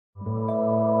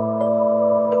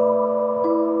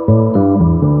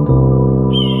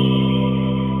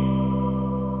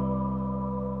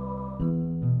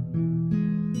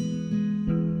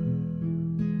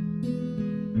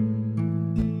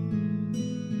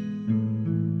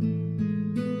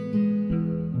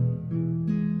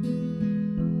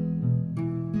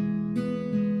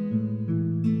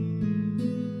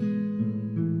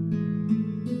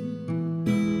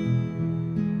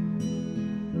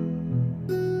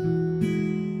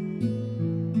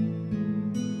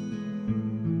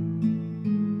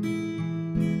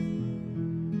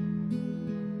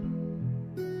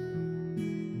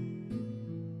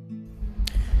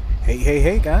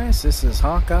Hey guys, this is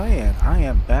Hawkeye and I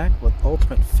am back with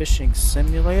Ultimate Fishing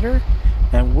Simulator,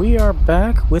 and we are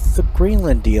back with the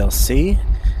Greenland DLC.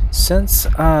 Since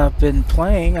I've been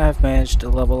playing, I've managed to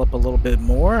level up a little bit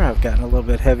more. I've gotten a little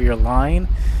bit heavier line,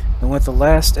 and with the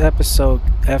last episode,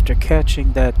 after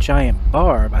catching that giant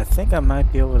barb, I think I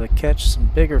might be able to catch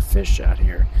some bigger fish out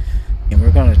here. And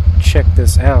we're going to check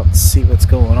this out and see what's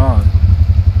going on.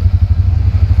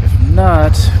 If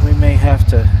not, we may have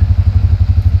to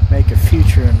make a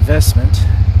future investment.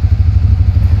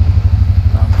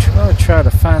 I'm going to try to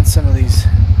find some of these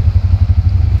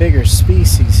bigger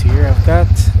species here. I've got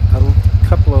a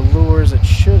couple of lures that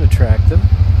should attract them.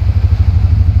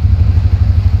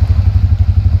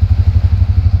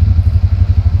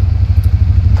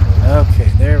 Okay,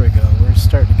 there we go. We're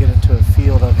starting to get into a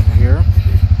field of them here.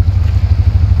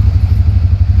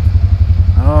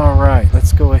 Alright,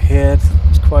 let's go ahead.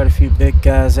 There's quite a few big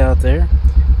guys out there.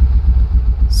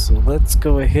 So let's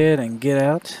go ahead and get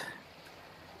out.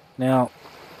 Now,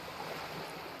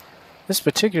 this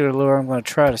particular lure I'm going to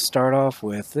try to start off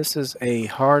with. This is a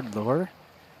hard lure.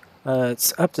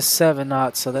 It's up to 7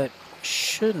 knots, so that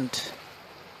shouldn't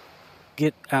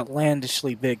get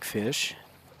outlandishly big fish.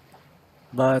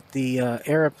 But the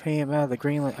Arapaima, the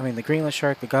Greenland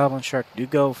Shark, the Goblin Shark do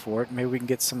go for it. Maybe we can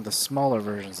get some of the smaller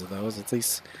versions of those. At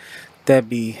least that'd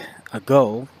be a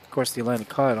go. Of course, the Atlantic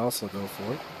cod also go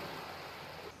for it.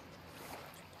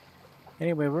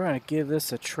 Anyway, we're going to give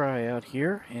this a try out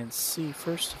here and see,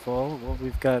 first of all, what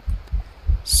we've got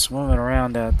swimming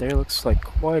around out there. Looks like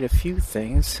quite a few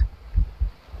things.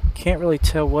 Can't really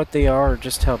tell what they are or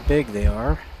just how big they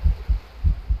are.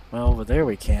 Well, over there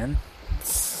we can.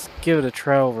 Let's give it a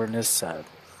try over on this side.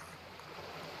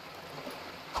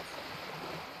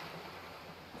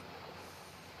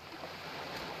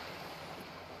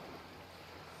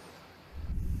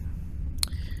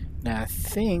 Now, I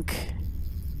think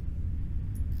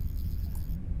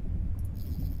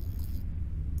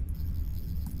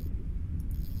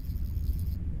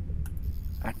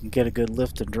I can get a good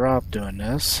lift and drop doing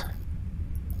this.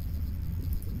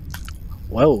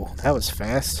 Whoa, that was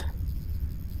fast.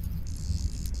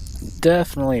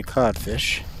 Definitely a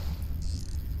codfish.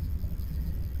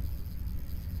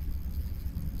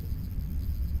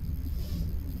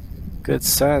 Good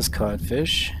size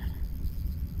codfish.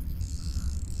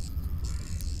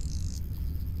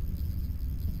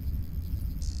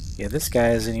 Yeah, this guy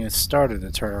hasn't even started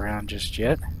to turn around just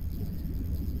yet.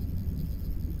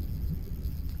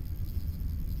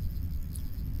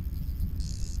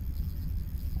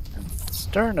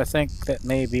 Starting to think that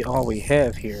maybe all we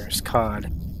have here is cod.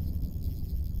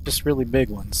 Just really big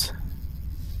ones.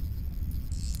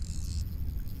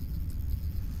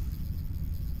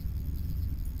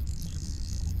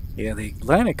 Yeah, the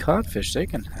Atlantic codfish, I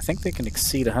think they can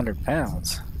exceed 100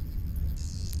 pounds.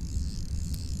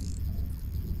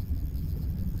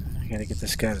 I gotta get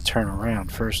this guy to turn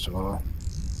around first of all.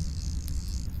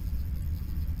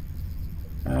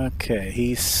 Okay,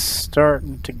 he's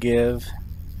starting to give.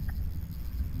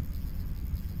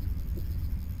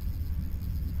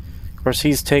 Of course,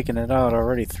 he's taken it out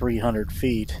already 300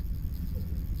 feet.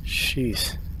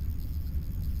 Jeez.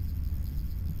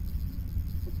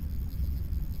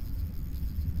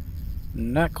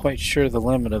 Not quite sure the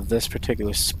limit of this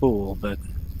particular spool, but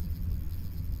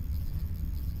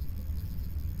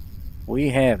we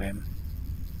have him.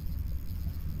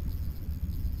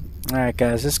 Alright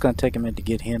guys, this is going to take a minute to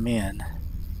get him in.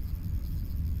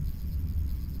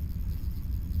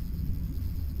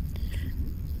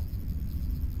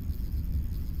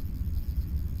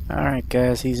 Alright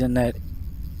guys, he's in that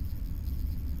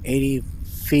 80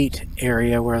 feet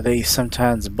area where they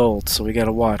sometimes bolt, so we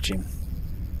gotta watch him.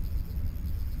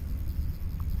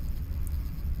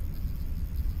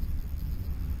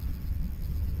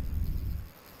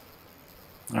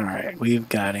 Alright, we've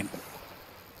got him.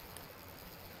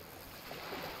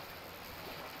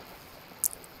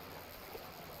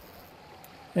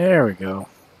 There we go.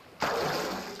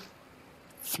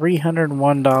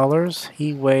 $301.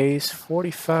 He weighs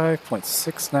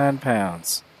 45.69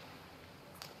 pounds.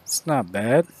 It's not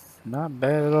bad. Not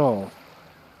bad at all.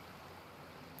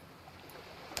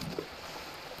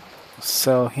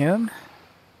 Sell him.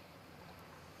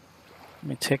 Let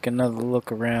me take another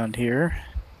look around here.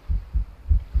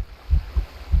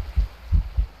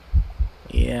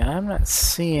 Yeah, I'm not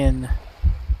seeing.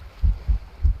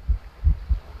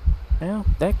 Well,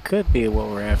 that could be what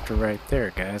we're after right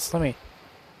there, guys. Let me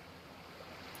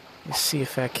see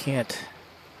if I can't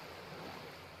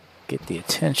get the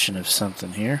attention of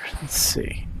something here. Let's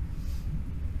see.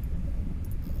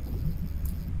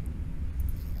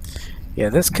 Yeah,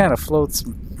 this kind of floats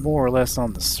more or less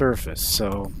on the surface,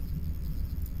 so...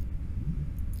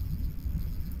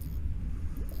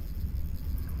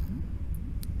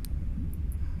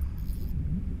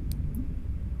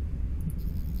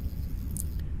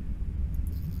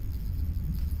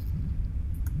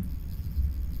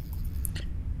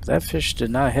 That fish did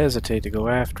not hesitate to go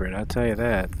after it, I'll tell you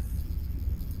that.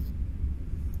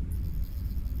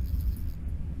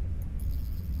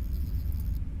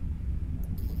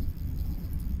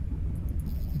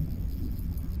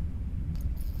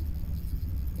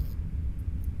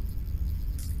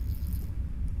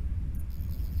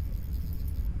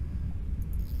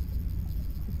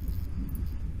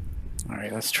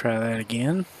 Alright, let's try that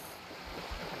again.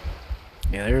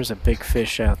 Yeah, there's a big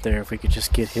fish out there if we could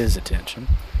just get his attention.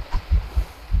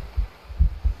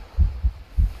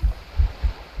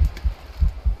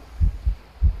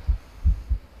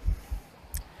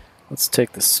 Let's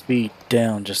take the speed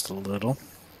down just a little.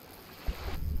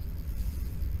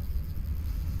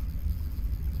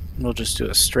 We'll just do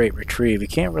a straight retrieve. We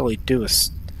can't really do a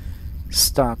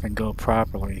stop and go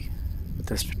properly with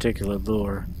this particular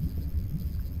lure.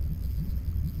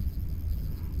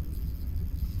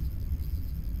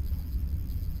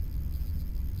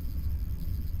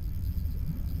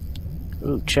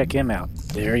 Ooh, check him out.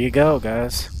 There you go,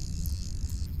 guys.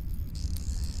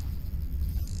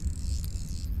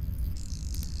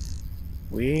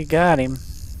 We got him.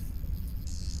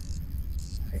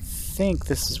 I think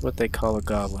this is what they call a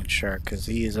goblin shark because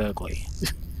he is ugly.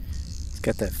 He's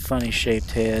got that funny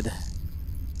shaped head.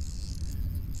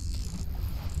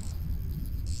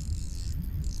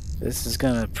 This is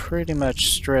gonna pretty much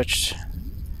stretch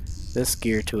this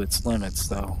gear to its limits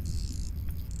though.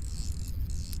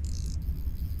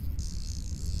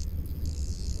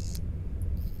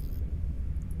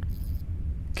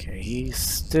 Okay, he's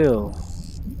still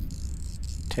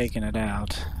taking it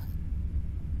out.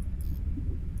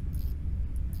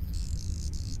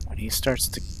 When he starts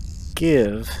to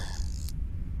give,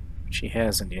 which he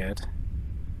hasn't yet.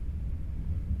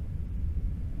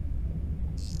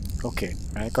 Okay,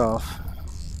 back off.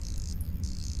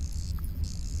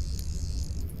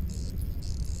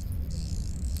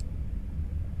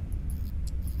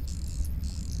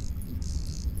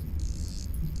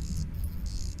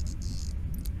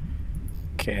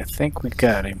 Okay, I think we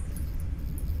got him.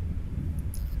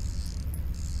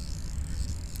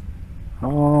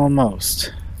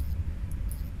 Almost.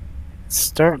 It's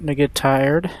starting to get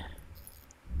tired.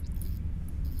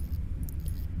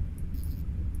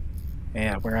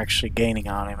 Yeah, we're actually gaining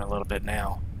on him a little bit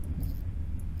now.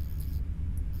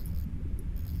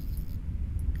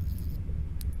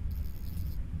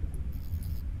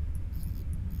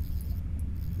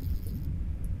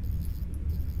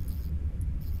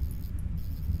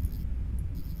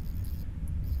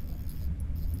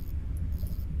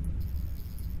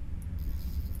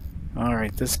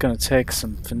 Alright, this is going to take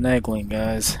some finagling,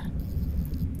 guys.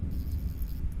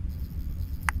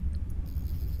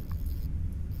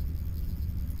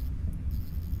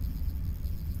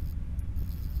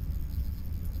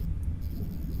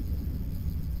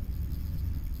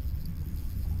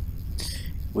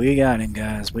 We got him,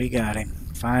 guys. We got him.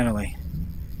 Finally.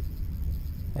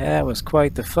 That was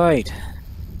quite the fight.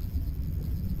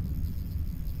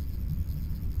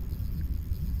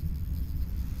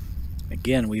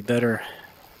 Again, we better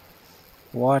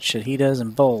watch that he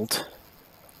doesn't bolt.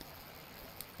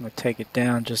 I'm going to take it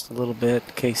down just a little bit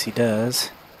in case he does.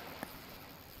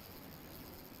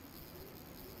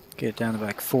 Get it down to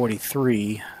like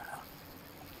 43.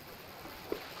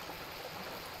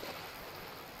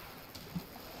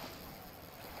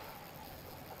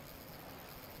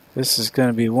 This is going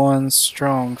to be one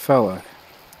strong fella.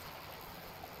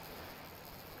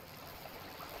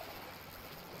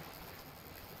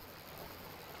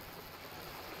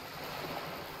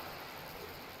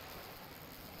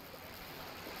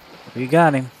 We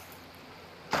got him.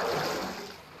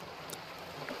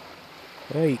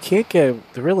 Well, you can't get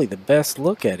really the best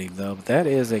look at him though, but that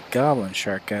is a goblin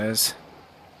shark, guys.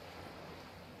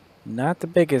 Not the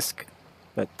biggest,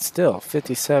 but still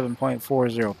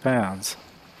 57.40 pounds.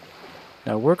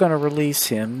 Now we're going to release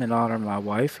him in honor of my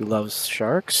wife who loves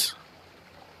sharks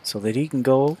so that he can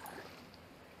go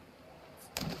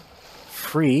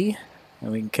free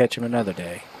and we can catch him another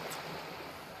day.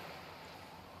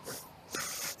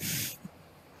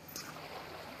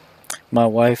 My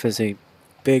wife has a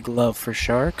big love for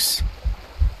sharks,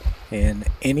 and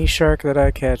any shark that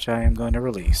I catch I am going to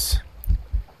release.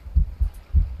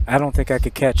 I don't think I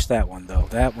could catch that one though.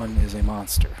 That one is a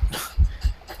monster.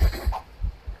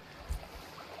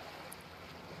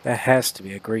 That has to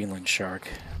be a Greenland shark.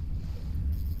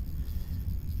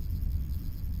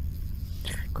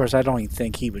 course, I don't even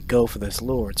think he would go for this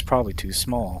lure. It's probably too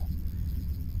small.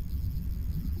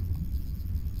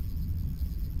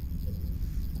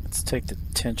 Let's take the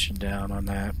tension down on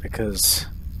that because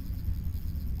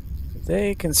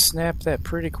they can snap that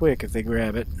pretty quick if they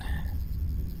grab it.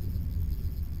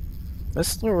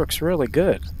 This lure looks really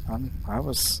good. I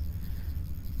was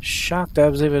shocked I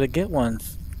was able to get one.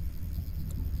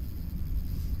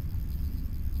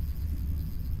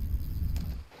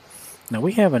 Now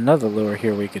we have another lure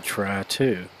here we could try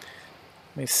too.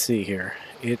 Let me see here.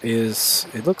 It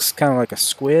looks kind of like a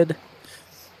squid.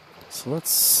 So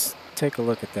let's take a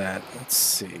look at that. Let's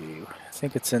see. I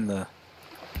think it's in the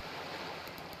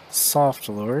soft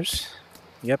lures.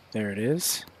 Yep, there it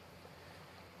is.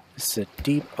 This is a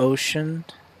deep ocean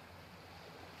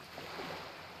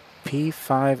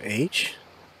P5H.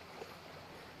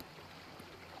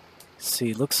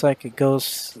 See, looks like it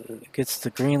gets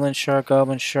the Greenland Shark,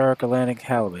 Goblin Shark, Atlantic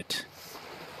Halibut.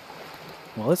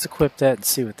 Well, let's equip that and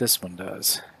see what this one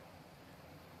does.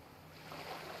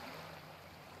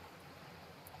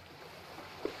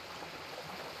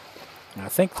 I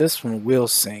think this one will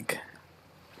sink.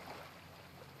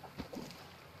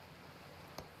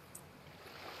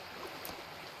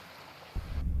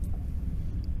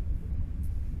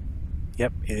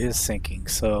 Yep, it is sinking,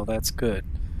 so that's good.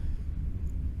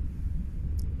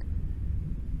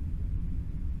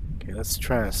 Okay, let's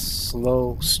try a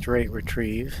slow, straight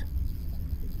retrieve.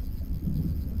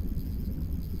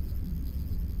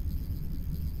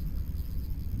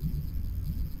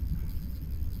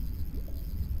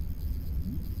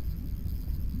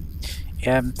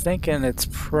 Yeah, I'm thinking it's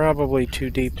probably too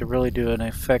deep to really do an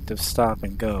effective stop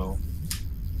and go.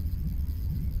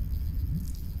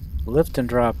 Lift and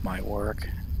drop might work.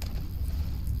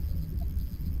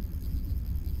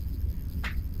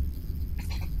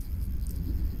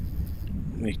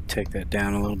 Let me take that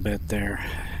down a little bit there.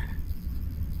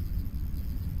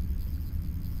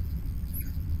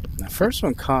 The first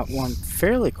one caught one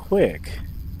fairly quick.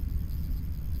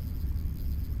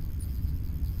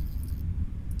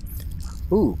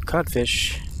 Ooh,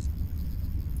 codfish.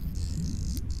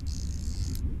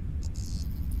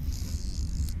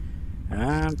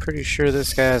 I'm pretty sure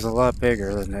this guy's a lot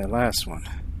bigger than that last one.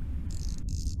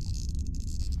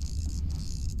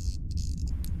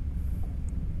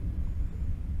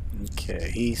 Okay,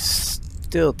 he's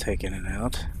still taking it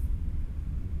out.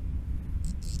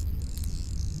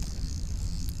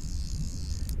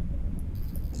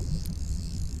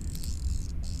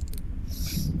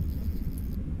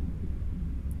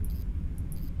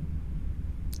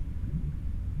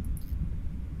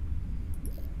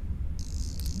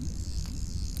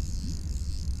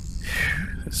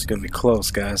 This is going to be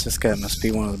close, guys. This guy must be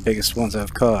one of the biggest ones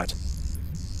I've caught.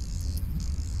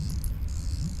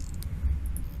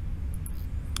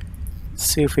 Let's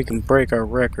see if we can break our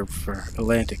record for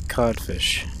Atlantic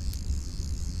codfish.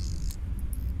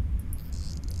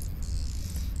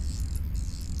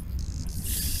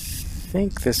 I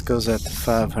think this goes out to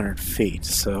 500 feet,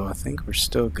 so I think we're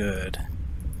still good.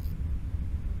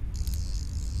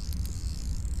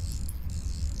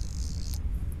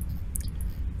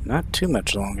 Not too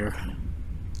much longer.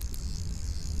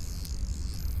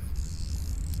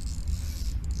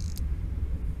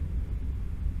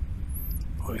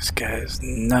 Boy, this guy is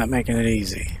not making it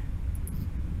easy.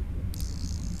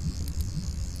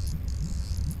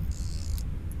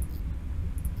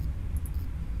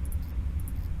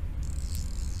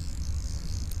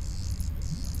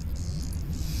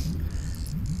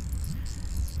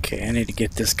 Okay, I need to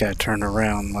get this guy turned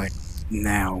around like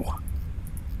now.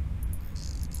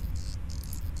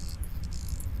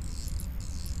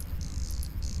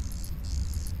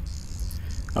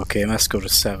 Okay, let's go to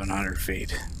 700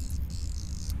 feet.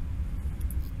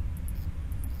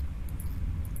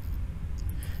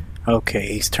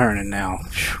 Okay, he's turning now.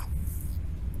 Whew.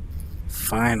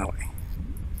 Finally.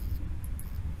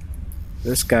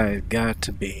 This guy's got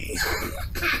to be...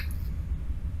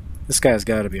 This guy's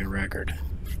got to be a record.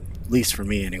 At least for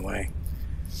me, anyway.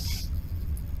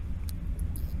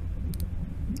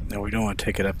 No, we don't want to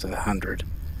take it up to the 100.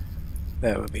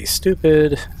 That would be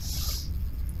stupid.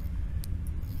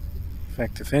 In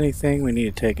fact, if anything, we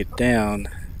need to take it down.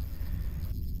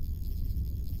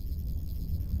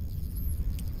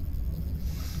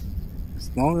 As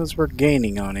long as we're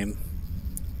gaining on him.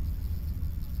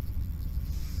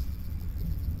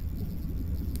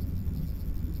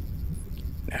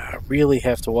 Now, I really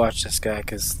have to watch this guy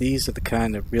because these are the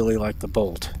kind that really like the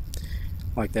bolt.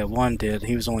 Like that one did.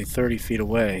 He was only 30 feet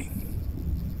away.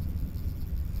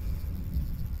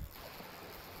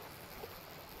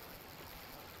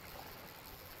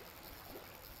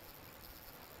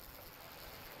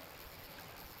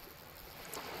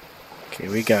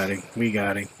 we got him. We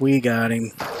got him. We got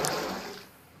him.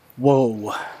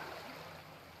 Whoa.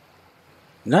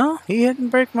 No, he didn't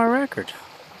break my record.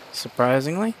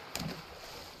 Surprisingly.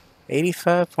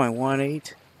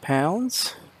 85.18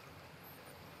 pounds.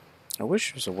 I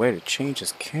wish there was a way to change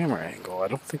his camera angle. I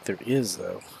don't think there is,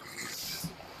 though.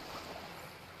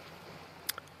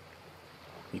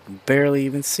 You can barely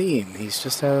even see him. He's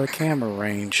just out of the camera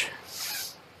range.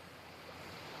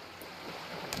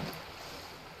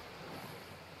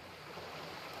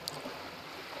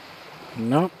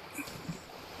 Nope.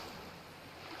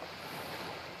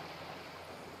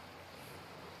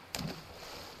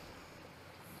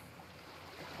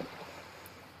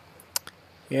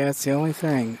 Yeah, it's the only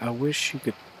thing. I wish you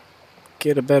could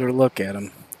get a better look at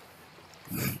him.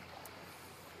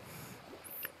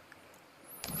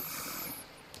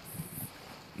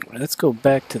 Let's go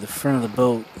back to the front of the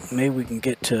boat. Maybe we can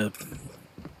get to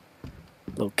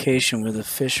a location where the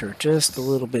fish are just a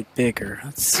little bit bigger.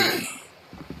 Let's see.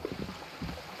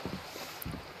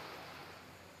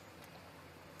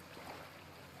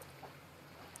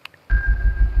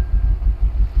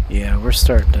 Yeah, we're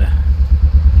starting to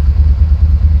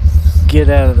get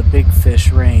out of the big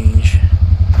fish range.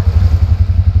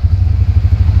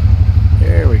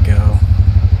 There we go.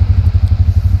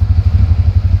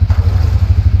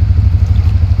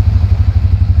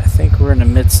 I think we're in the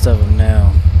midst of them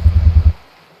now.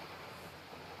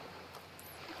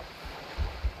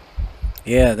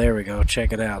 Yeah, there we go.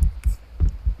 Check it out.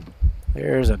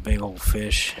 There's a big old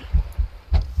fish.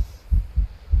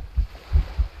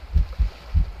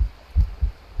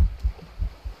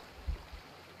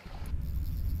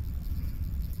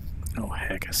 Oh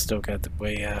heck, I still got the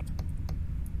way up.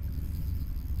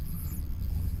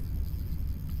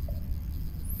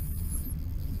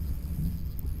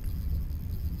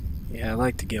 Yeah, I'd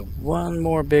like to get one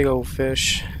more big old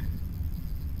fish.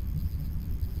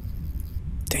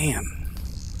 Damn.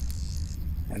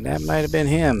 And that might have been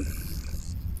him.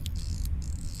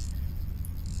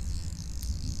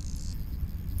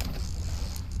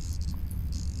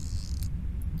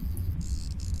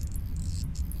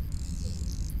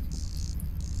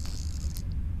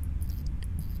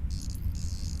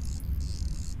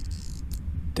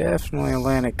 Definitely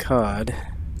Atlantic cod.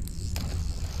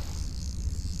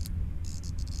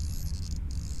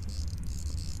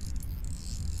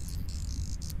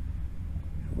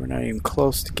 We're not even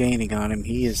close to gaining on him.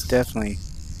 He is definitely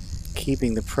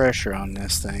keeping the pressure on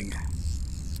this thing.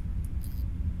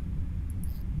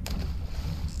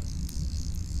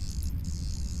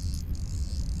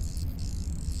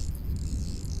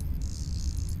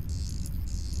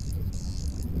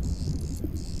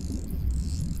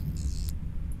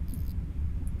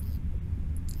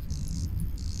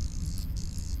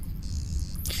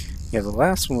 Yeah, the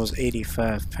last one was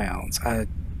 85 pounds. I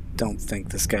don't think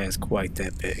this guy is quite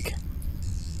that big.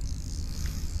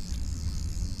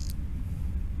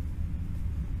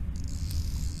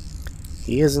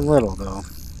 He isn't little, though.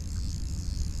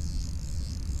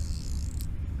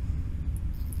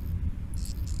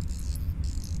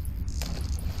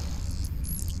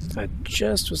 If I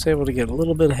just was able to get a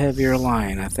little bit heavier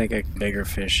line, I think I could bigger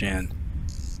fish in.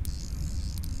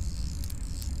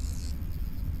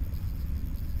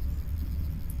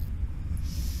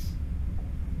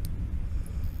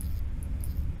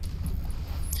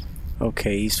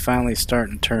 Okay, he's finally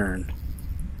starting to turn.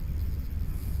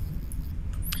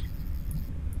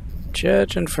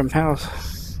 Judging from how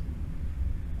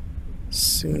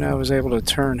soon I was able to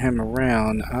turn him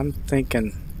around, I'm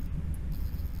thinking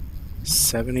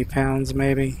 70 pounds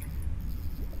maybe.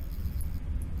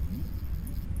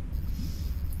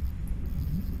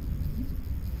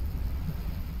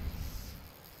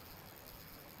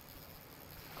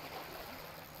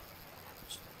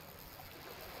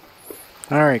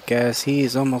 Alright guys, he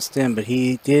is almost in, but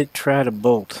he did try to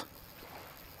bolt.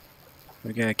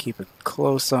 We gotta keep a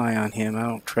close eye on him. I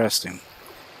don't trust him.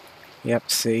 Yep,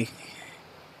 see?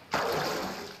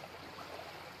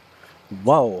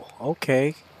 Whoa,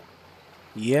 okay.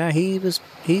 Yeah,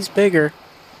 he's bigger.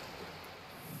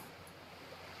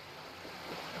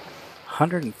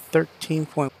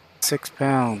 113.6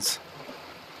 pounds.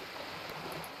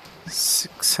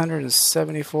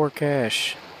 674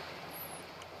 cash.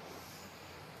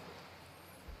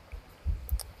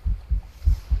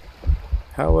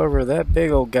 However, that big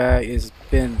old guy has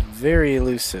been very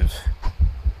elusive.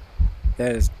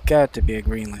 That has got to be a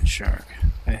Greenland shark.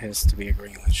 That has to be a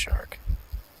Greenland shark.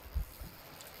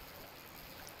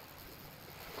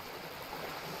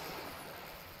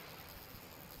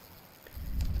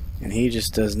 And he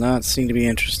just does not seem to be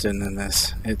interested in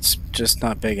this. It's just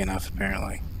not big enough,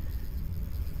 apparently.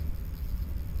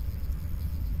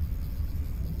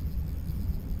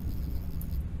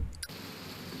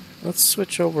 Let's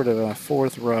switch over to my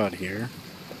fourth rod here.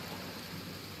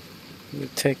 Let me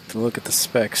take a look at the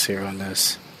specs here on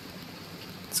this.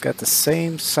 It's got the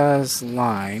same size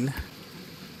line.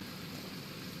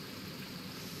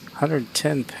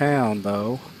 110 pound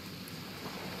though.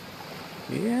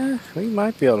 Yeah, we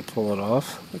might be able to pull it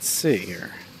off. Let's see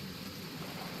here.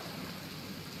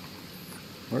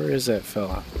 Where is that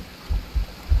fella?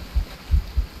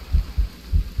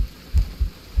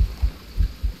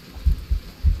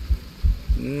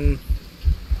 I'm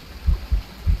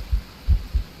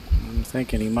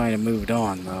thinking he might have moved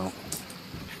on though.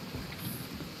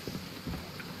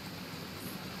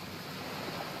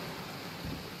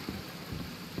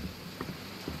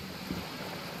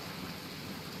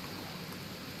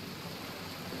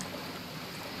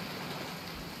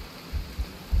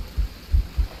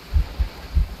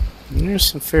 And there's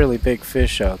some fairly big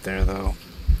fish out there though.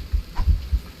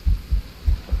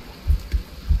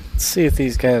 Let's see if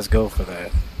these guys go for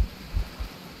that.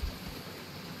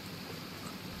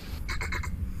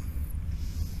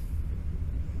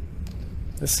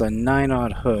 This is a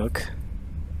 9/0 hook.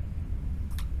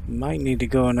 Might need to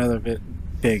go another bit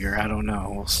bigger. I don't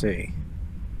know. We'll see.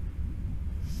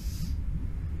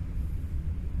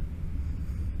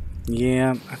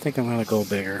 Yeah, I think I'm going to go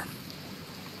bigger.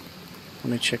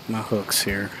 Let me check my hooks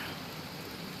here.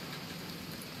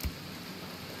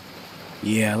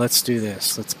 Yeah, let's do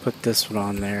this. Let's put this one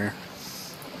on there.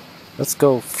 Let's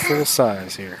go full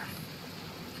size here.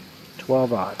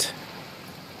 12/0.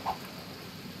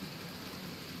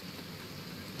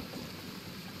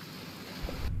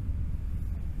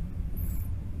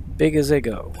 Big as they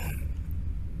go.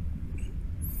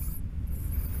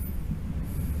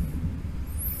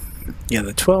 Yeah,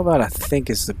 the 12/0 I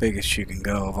think is the biggest you can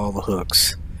go of all the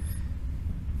hooks.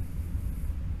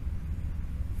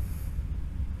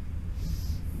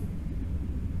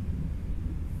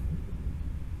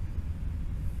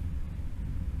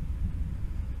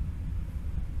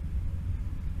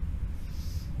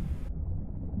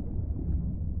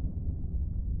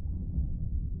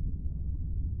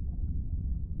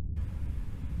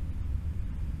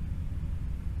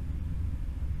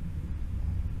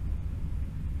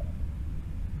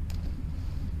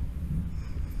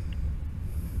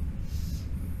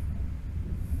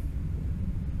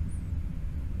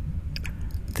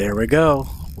 There we go.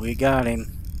 We got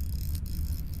him.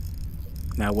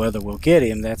 Now whether we'll get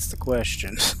him, that's the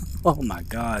question. Oh my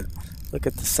God. Look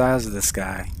at the size of this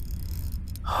guy.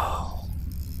 Oh.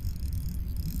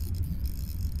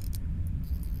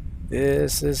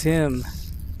 This is him.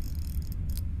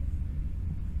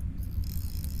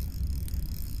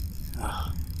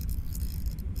 Oh.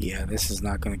 Yeah, this is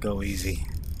not going to go easy.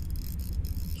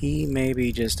 He may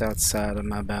be just outside of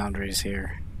my boundaries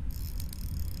here.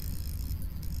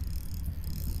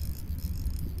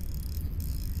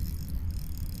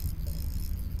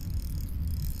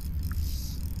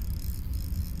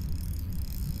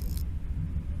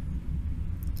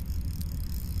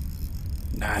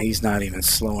 Nah, he's not even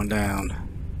slowing down.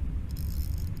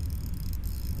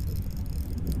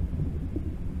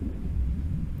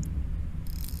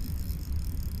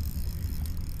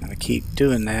 Gotta keep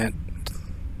doing that.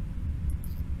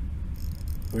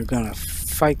 We're gonna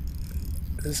fight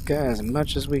this guy as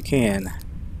much as we can.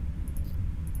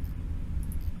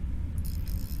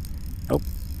 Nope,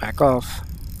 back off.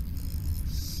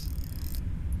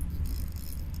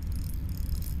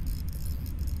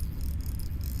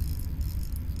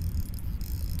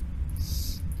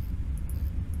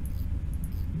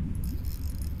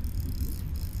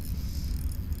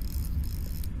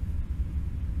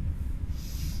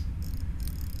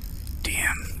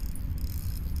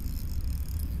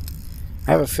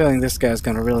 I have a feeling this guy's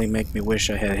going to really make me wish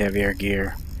I had heavier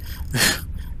gear.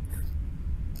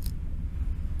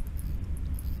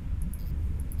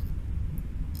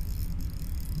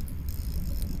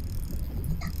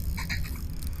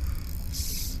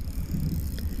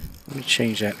 Let me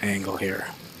change that angle here.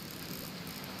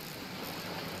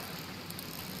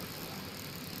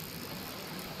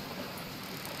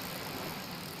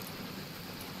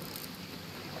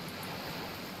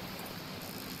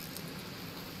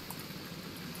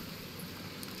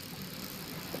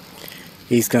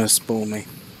 He's gonna spool me.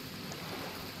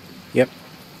 Yep.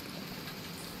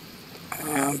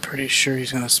 I'm pretty sure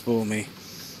he's gonna spool me.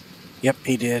 Yep,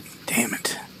 he did. Damn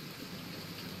it.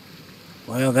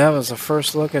 Well, that was the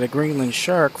first look at a Greenland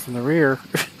shark from the rear.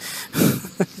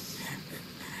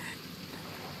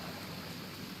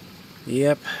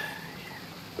 Yep.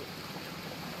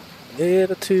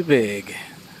 Little too big.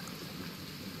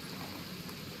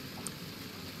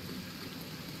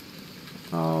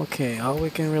 Okay, all we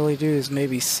can really do is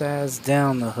maybe size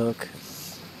down the hook.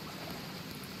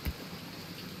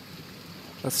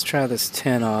 Let's try this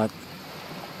 10-aught.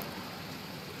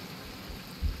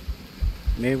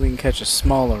 Maybe we can catch a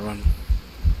smaller one.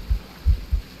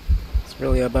 It's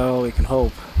really about all we can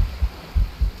hope.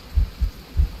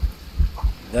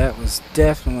 That was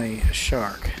definitely a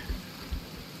shark.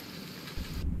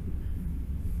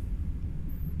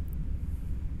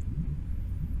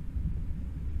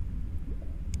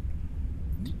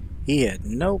 He had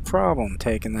no problem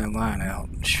taking that line out.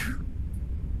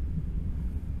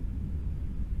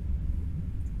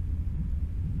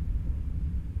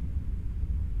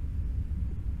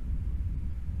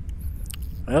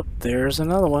 Oh, there's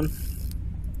another one.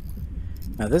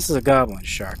 Now this is a Goblin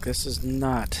shark. This is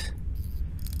not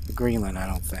a Greenland, I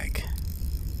don't think.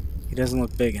 He doesn't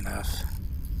look big enough.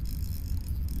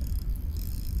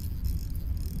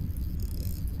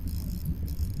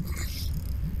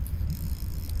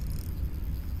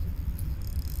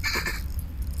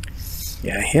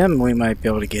 Yeah, him we might be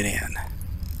able to get in.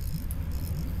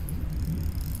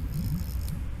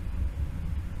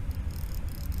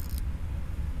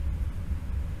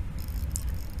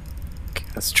 Okay,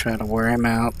 let's try to wear him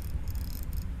out.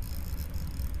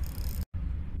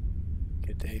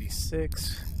 Get to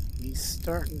 86. He's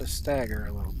starting to stagger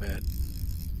a little bit.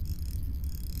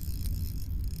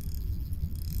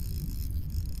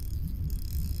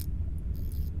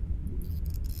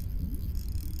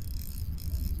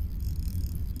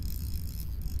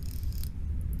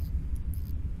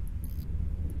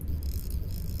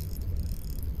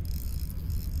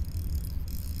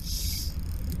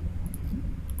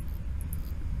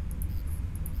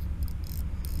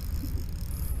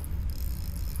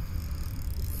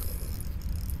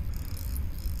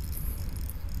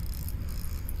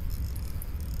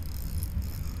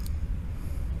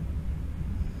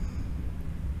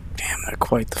 They're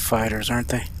quite the fighters, aren't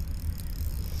they?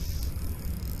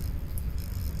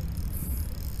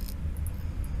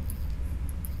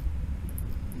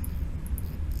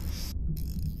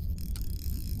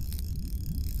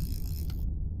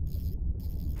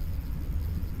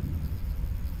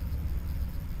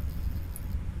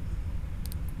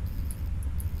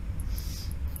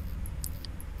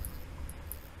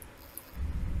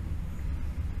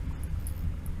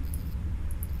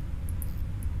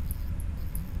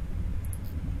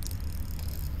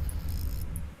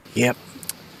 Yep,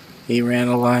 he ran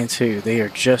a line too. They are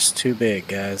just too big,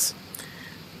 guys.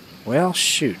 Well,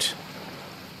 shoot.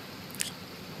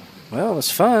 Well, it was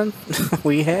fun.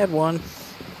 We had one.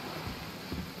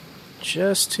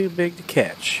 Just too big to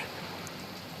catch.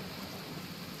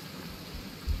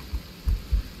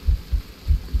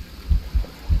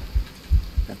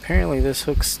 Apparently this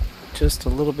hook's just a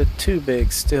little bit too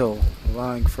big still,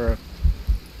 allowing for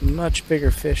a much bigger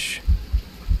fish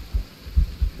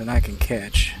than I can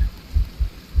catch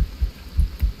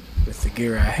with the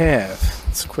gear I have.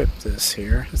 Let's equip this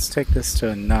here. Let's take this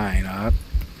to a 9-aught.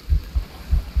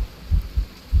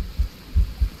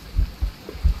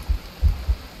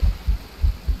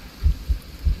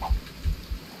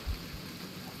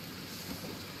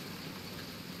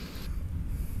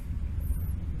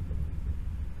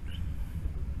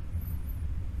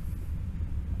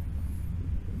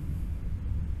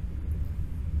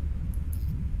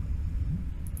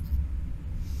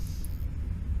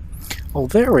 Oh,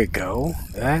 there we go.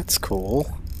 That's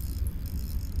cool.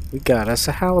 We got us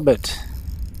a halibut.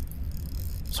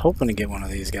 I was hoping to get one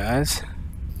of these guys.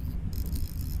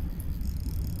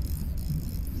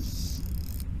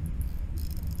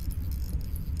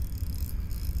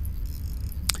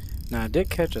 Now, I did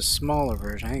catch a smaller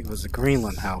version. I think it was a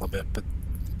Greenland halibut, but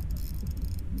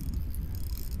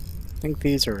I think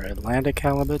these are Atlantic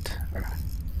halibut.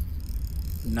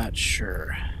 I'm not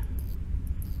sure.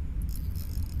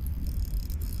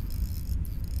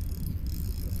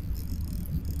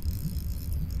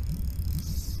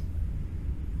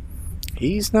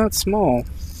 He's not small.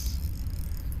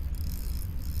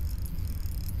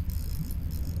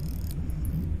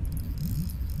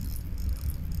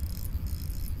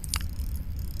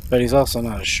 But he's also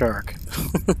not a shark.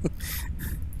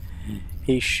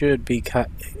 He should be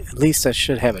cut. At least I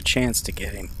should have a chance to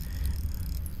get him.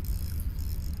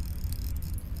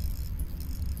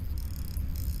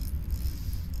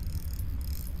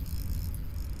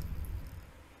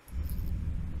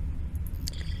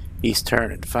 He's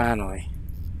turning finally.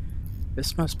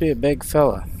 This must be a big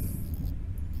fella.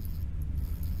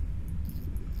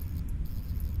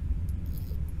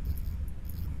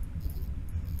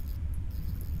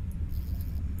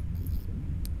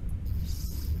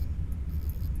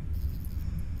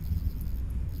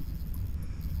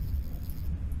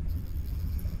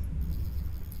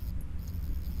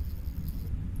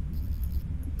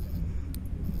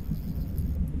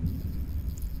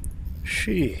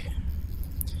 Gee.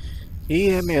 He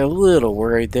had me a little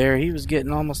worried there. He was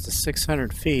getting almost to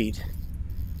 600 feet.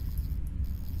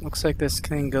 Looks like this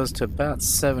thing goes to about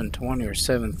 720 or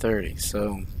 730,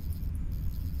 so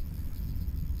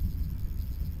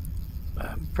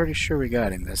I'm pretty sure we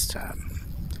got him this time.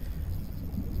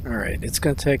 Alright, it's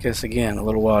going to take us again a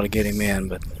little while to get him in,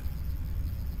 but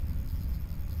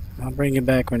I'll bring him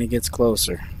back when he gets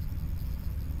closer.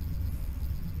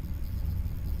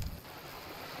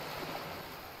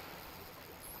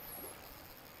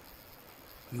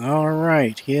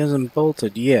 Alright, he hasn't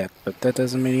bolted yet, but that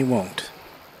doesn't mean he won't.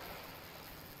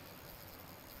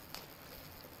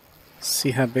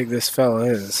 See how big this fella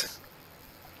is.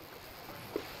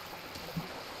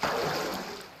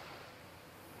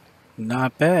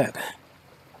 Not bad.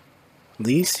 At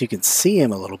least you can see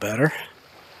him a little better.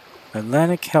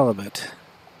 Atlantic Halibut.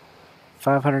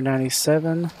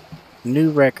 597.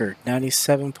 New record,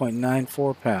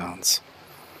 97.94 pounds.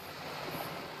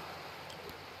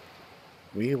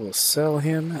 We will sell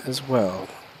him as well.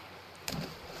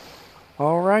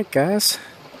 Alright guys.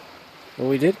 Well,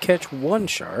 we did catch one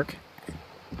shark.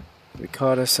 We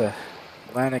caught us a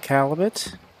Atlantic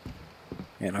Halibut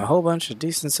and a whole bunch of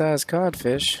decent sized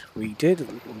codfish. We did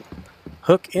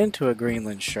hook into a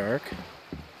Greenland Shark,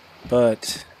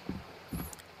 but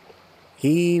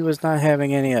he was not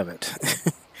having any of it.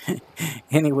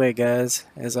 Anyway guys,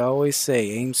 as I always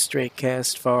say, aim straight,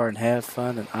 cast far, and have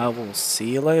fun, and I will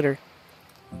see you later.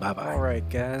 Bye-bye. Alright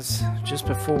guys, just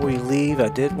before we leave, I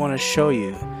did want to show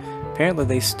you. Apparently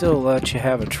they still let you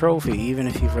have a trophy even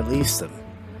if you've released them.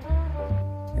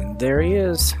 And there he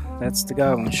is. That's the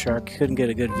Goblin Shark. Couldn't get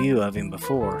a good view of him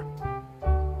before.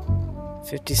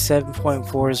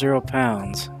 57.40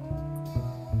 pounds.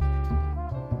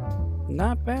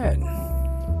 Not bad.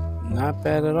 Not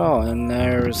bad at all. And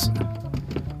there's,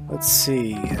 let's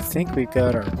see, I think we've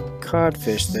got our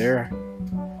codfish there.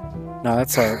 No,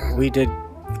 that's our, we did,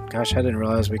 gosh, I didn't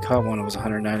realize we caught one that was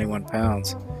 191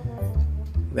 pounds.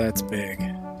 That's big.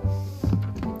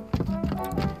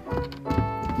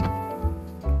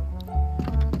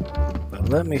 But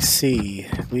let me see.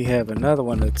 We have another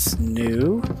one that's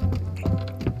new.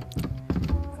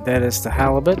 That is the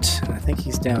halibut. I think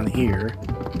he's down here.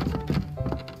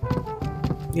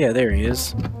 Yeah, there he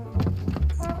is.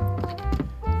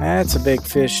 That's a big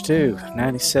fish too.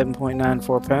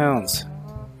 97.94 pounds.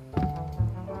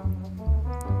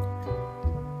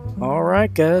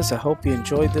 Alright guys, I hope you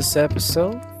enjoyed this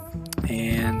episode,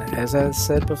 and as I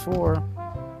said before,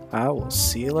 I will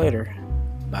see you later.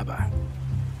 Bye bye.